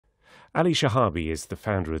Ali Shihabi is the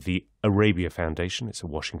founder of the Arabia Foundation. It's a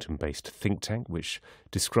Washington-based think tank which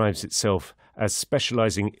describes itself as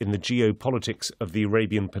specializing in the geopolitics of the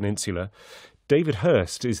Arabian Peninsula. David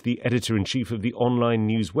Hurst is the editor-in-chief of the online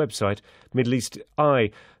news website Middle East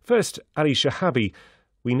Eye. First, Ali Shihabi,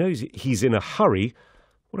 we know he's in a hurry.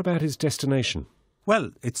 What about his destination?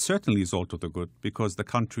 Well, it certainly is all to the good because the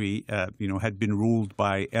country, had been ruled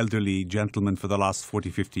by elderly gentlemen for the last 40,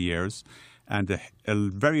 50 years. And a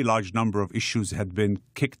very large number of issues had been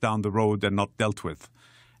kicked down the road and not dealt with.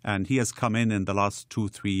 And he has come in the last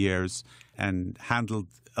 2-3 years and handled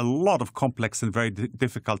a lot of complex and very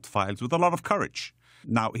difficult files with a lot of courage.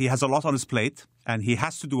 Now, he has a lot on his plate and he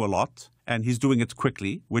has to do a lot and he's doing it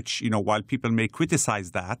quickly, which, while people may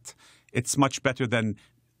criticize that, it's much better than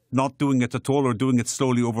not doing it at all or doing it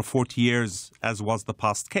slowly over 40 years, as was the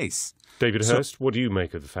past case. David Hurst, what do you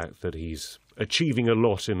make of the fact that he's achieving a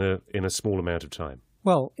lot in a small amount of time?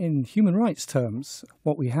 Well, in human rights terms,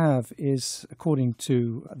 what we have is, according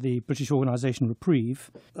to the British organisation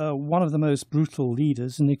Reprieve, one of the most brutal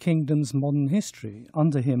leaders in the kingdom's modern history.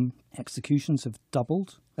 Under him, executions have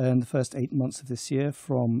doubled in the first 8 months of this year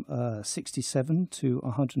from 67 to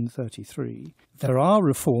 133. There are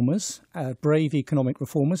reformers, brave economic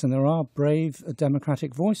reformers, and there are brave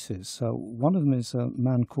democratic voices. So one of them is a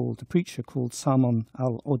preacher called Salman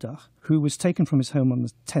al-Odar, who was taken from his home on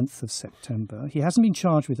the 10th of September. He hasn't been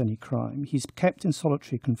charged with any crime. He's kept in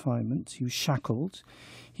solitary confinement. He was shackled.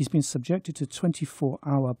 He's been subjected to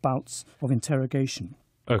 24-hour bouts of interrogation.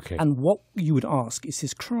 Okay. And what you would ask is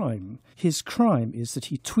his crime. His crime is that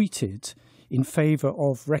he tweeted in favour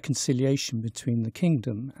of reconciliation between the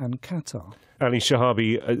kingdom and Qatar. Ali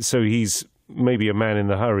Shihabi, so he's maybe a man in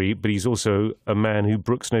the hurry, but he's also a man who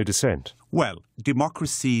brooks no dissent. Well,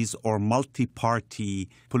 democracies or multi-party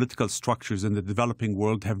political structures in the developing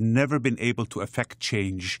world have never been able to effect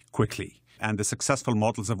change quickly. And the successful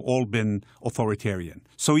models have all been authoritarian.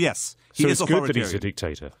 So yes, he is authoritarian. So it's good that he's a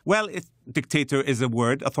dictator. Well, dictator is a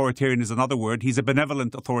word, authoritarian is another word. He's a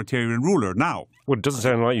benevolent authoritarian ruler now. Well, it doesn't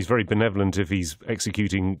sound like he's very benevolent if he's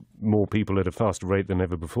executing more people at a faster rate than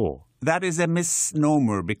ever before. That is a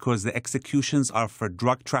misnomer because the executions are for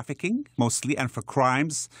drug trafficking mostly and for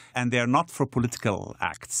crimes, and they're not for political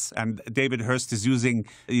acts. And David Hurst is using,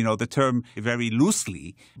 the term very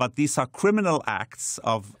loosely, but these are criminal acts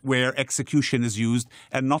of where execution is used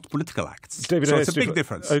and not political acts. David so Hurst, it's a big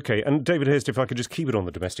difference. Okay, and David Hurst, if I could just keep it on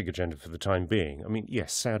the domestic agenda for the time being. I mean,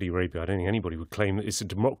 yes, Saudi Arabia, I don't think anybody would claim that it's a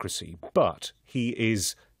democracy, but he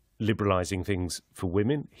is liberalising things for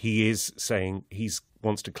women. He is saying he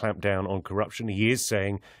wants to clamp down on corruption. He is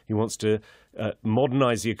saying he wants to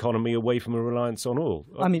modernise the economy away from a reliance on oil.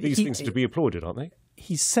 These things are to be applauded, aren't they?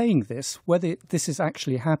 He's saying this. Whether this is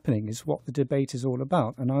actually happening is what the debate is all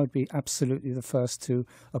about. And I would be absolutely the first to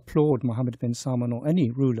applaud Mohammed bin Salman or any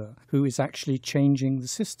ruler who is actually changing the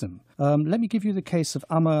system. Let me give you the case of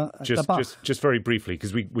Dabakh. Just very briefly,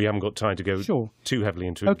 because we haven't got time to go too heavily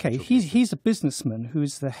into it. Okay, he's a businessman who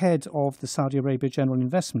is the head of the Saudi Arabia General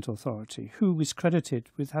Investment Authority, who is credited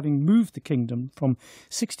with having moved the kingdom from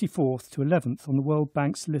 64th to 11th on the World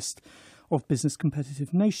Bank's list of business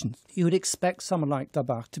competitive nations. You would expect someone like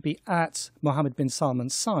Dabakh to be at Mohammed bin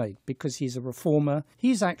Salman's side because he's a reformer.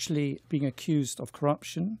 He's actually being accused of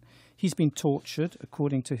corruption. He's been tortured,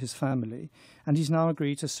 according to his family, and he's now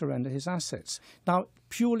agreed to surrender his assets. Now,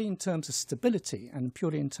 purely in terms of stability and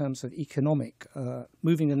purely in terms of economic,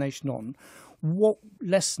 moving the nation on, what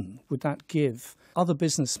lesson would that give other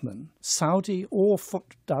businessmen, Saudi or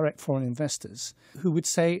direct foreign investors, who would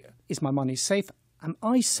say, is my money safe? Am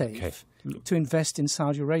I safe to invest in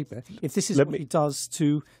Saudi Arabia if this is what he does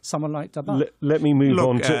to someone like Dabakh? Let me move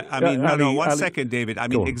on to... One second, David.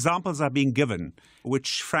 Examples are being given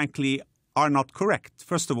which, frankly, are not correct.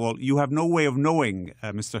 First of all, you have no way of knowing,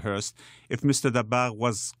 Mr. Hurst, if Mr. Dabakh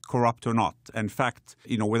was corrupt or not. In fact,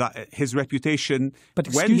 without his reputation,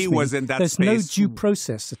 when he was in that there's space... There's no due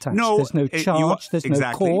process attached. There's no charge. There's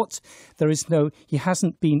no court. There is no... He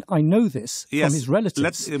hasn't been... I know this from his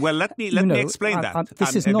relatives. Let me explain that.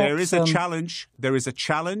 There is a challenge. There is a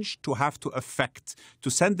challenge to have to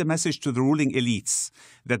send the message to the ruling elites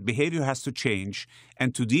that behavior has to change,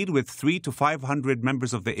 and to deal with 300 to 500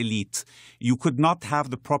 members of the elite, you could not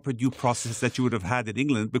have the proper due process that you would have had in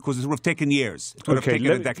England because it would have taken years. It would have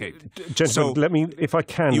taken a decade. Gentlemen,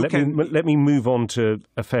 let me move on to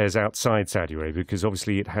affairs outside Saudi Arabia, because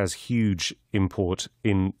obviously it has huge import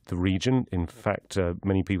in the region. In fact,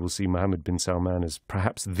 many people see Mohammed bin Salman as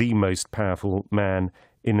perhaps the most powerful man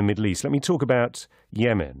in the Middle East. Let me talk about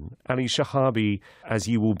Yemen. Ali Shihabi, as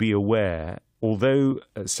you will be aware, although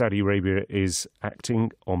Saudi Arabia is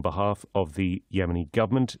acting on behalf of the Yemeni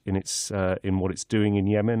government in what it's doing in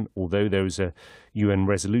Yemen, although there was a UN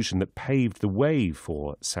resolution that paved the way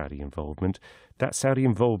for Saudi involvement, that Saudi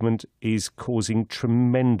involvement is causing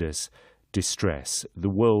tremendous distress. The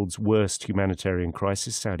world's worst humanitarian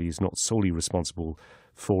crisis. Saudi is not solely responsible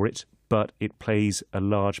for it, but it plays a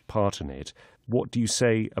large part in it. What do you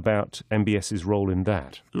say about MBS's role in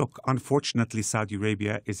that? Look, unfortunately, Saudi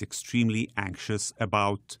Arabia is extremely anxious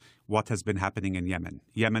about what has been happening in Yemen.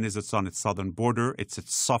 Yemen is on its southern border. It's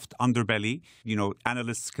its soft underbelly. You know,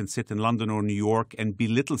 analysts can sit in London or New York and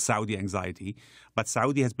belittle Saudi anxiety, but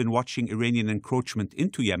Saudi has been watching Iranian encroachment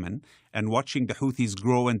into Yemen and watching the Houthis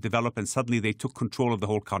grow and develop, and suddenly they took control of the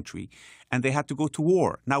whole country. And they had to go to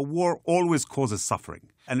war. Now, war always causes suffering.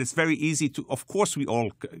 And it's very easy to, of course, we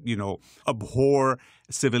all, abhor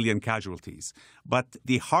civilian casualties. But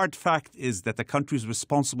the hard fact is that the country is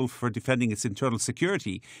responsible for defending its internal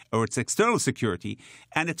security or its external security,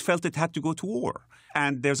 and it felt it had to go to war.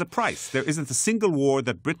 And there's a price. There isn't a single war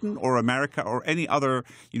that Britain or America or any other,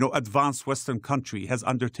 advanced Western country has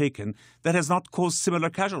undertaken that has not caused similar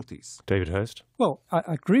casualties. David Hurst? Well, I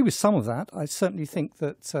agree with some of that. I certainly think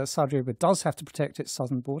that Saudi Arabia does have to protect its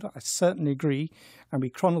southern border. I certainly agree. And we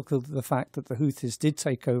chronicled the fact that the Houthis did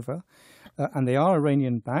take over, and they are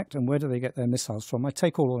Iranian-backed, and where do they get their missiles from? I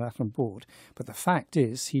take all of that on board. But the fact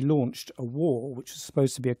is, he launched a war, which was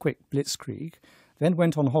supposed to be a quick blitzkrieg, then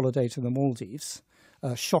went on holiday to the Maldives,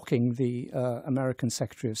 shocking the American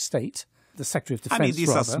Secretary of State, the Secretary of Defense, these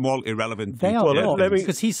are small, irrelevant They people. are not,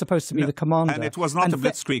 because he's supposed to be the commander. And it was not a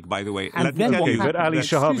blitzkrieg, by the way. Let me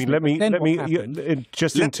Shahabi, let me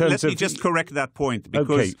just correct that point,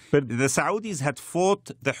 because the Saudis had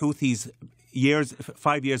fought the Houthis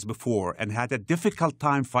 5 years before and had a difficult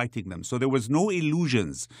time fighting them. So there was no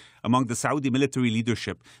illusions among the Saudi military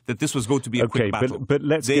leadership that this was going to be a quick battle. But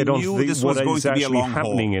let's get on to what is actually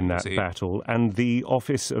happening in that battle. And the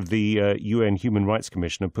Office of the UN Human Rights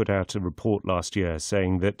Commissioner put out a report last year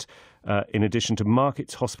saying that in addition to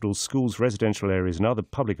markets, hospitals, schools, residential areas and other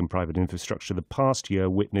public and private infrastructure, the past year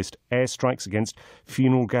witnessed airstrikes against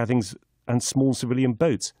funeral gatherings and small civilian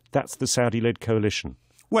boats. That's the Saudi-led coalition.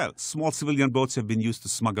 Well, small civilian boats have been used to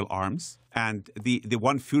smuggle arms, and the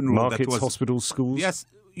one funeral markets, that was hospitals, schools. Yes,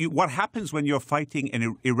 what happens when you're fighting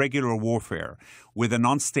an irregular warfare with a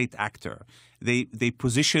non-state actor? They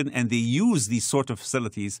position and they use these sort of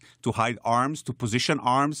facilities to hide arms, to position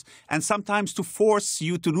arms, and sometimes to force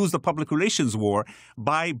you to lose the public relations war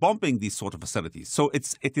by bombing these sort of facilities. So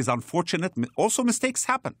it is unfortunate. Also, mistakes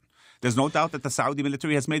happen. There's no doubt that the Saudi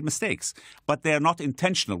military has made mistakes, but they are not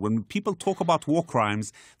intentional. When people talk about war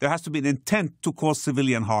crimes, there has to be an intent to cause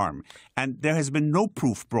civilian harm. And there has been no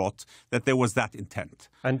proof brought that there was that intent.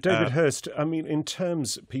 And David Hurst, I mean, in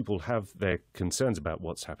terms, people have their concerns about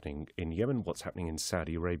what's happening in Yemen, what's happening in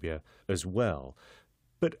Saudi Arabia as well.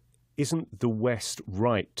 But isn't the West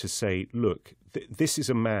right to say, look, this is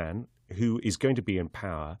a man who is going to be in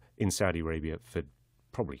power in Saudi Arabia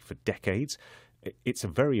probably for decades. It's a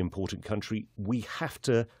very important country. We have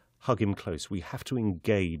to hug him close. We have to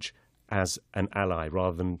engage as an ally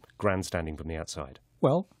rather than grandstanding from the outside.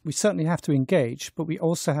 Well, we certainly have to engage, but we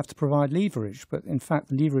also have to provide leverage. But in fact,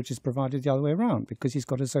 the leverage is provided the other way around because he's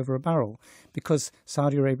got us over a barrel. Because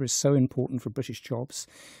Saudi Arabia is so important for British jobs,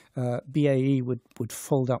 BAE would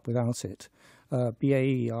fold up without it.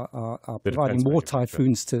 BAE are providing more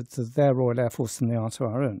typhoons to their Royal Air Force than they are to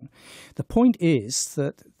our own. The point is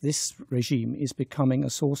that this regime is becoming a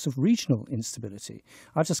source of regional instability.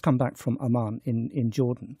 I've just come back from Amman in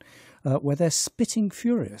Jordan, where they're spitting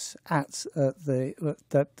furious at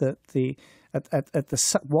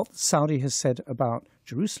what Saudi has said about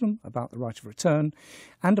Jerusalem, about the right of return,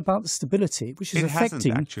 and about the stability, which is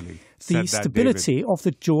affecting the stability of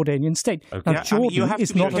the Jordanian state. Okay. Now, Jordan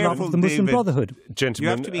is not a member of the Muslim Brotherhood. Gentlemen, you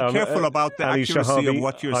have to be careful about the accuracy of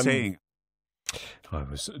what you're saying. I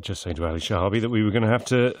was just saying to Ali Shihabi that we were going to have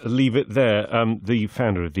to leave it there. The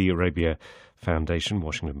founder of the Arabia Foundation,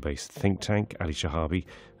 Washington-based think tank, Ali Shihabi,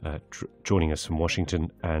 joining us from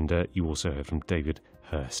Washington, and you also heard from David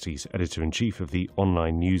Hurst. He's editor-in-chief of the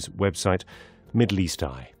online news website Middle East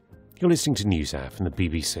Eye. You're listening to NewsHour from the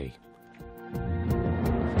BBC.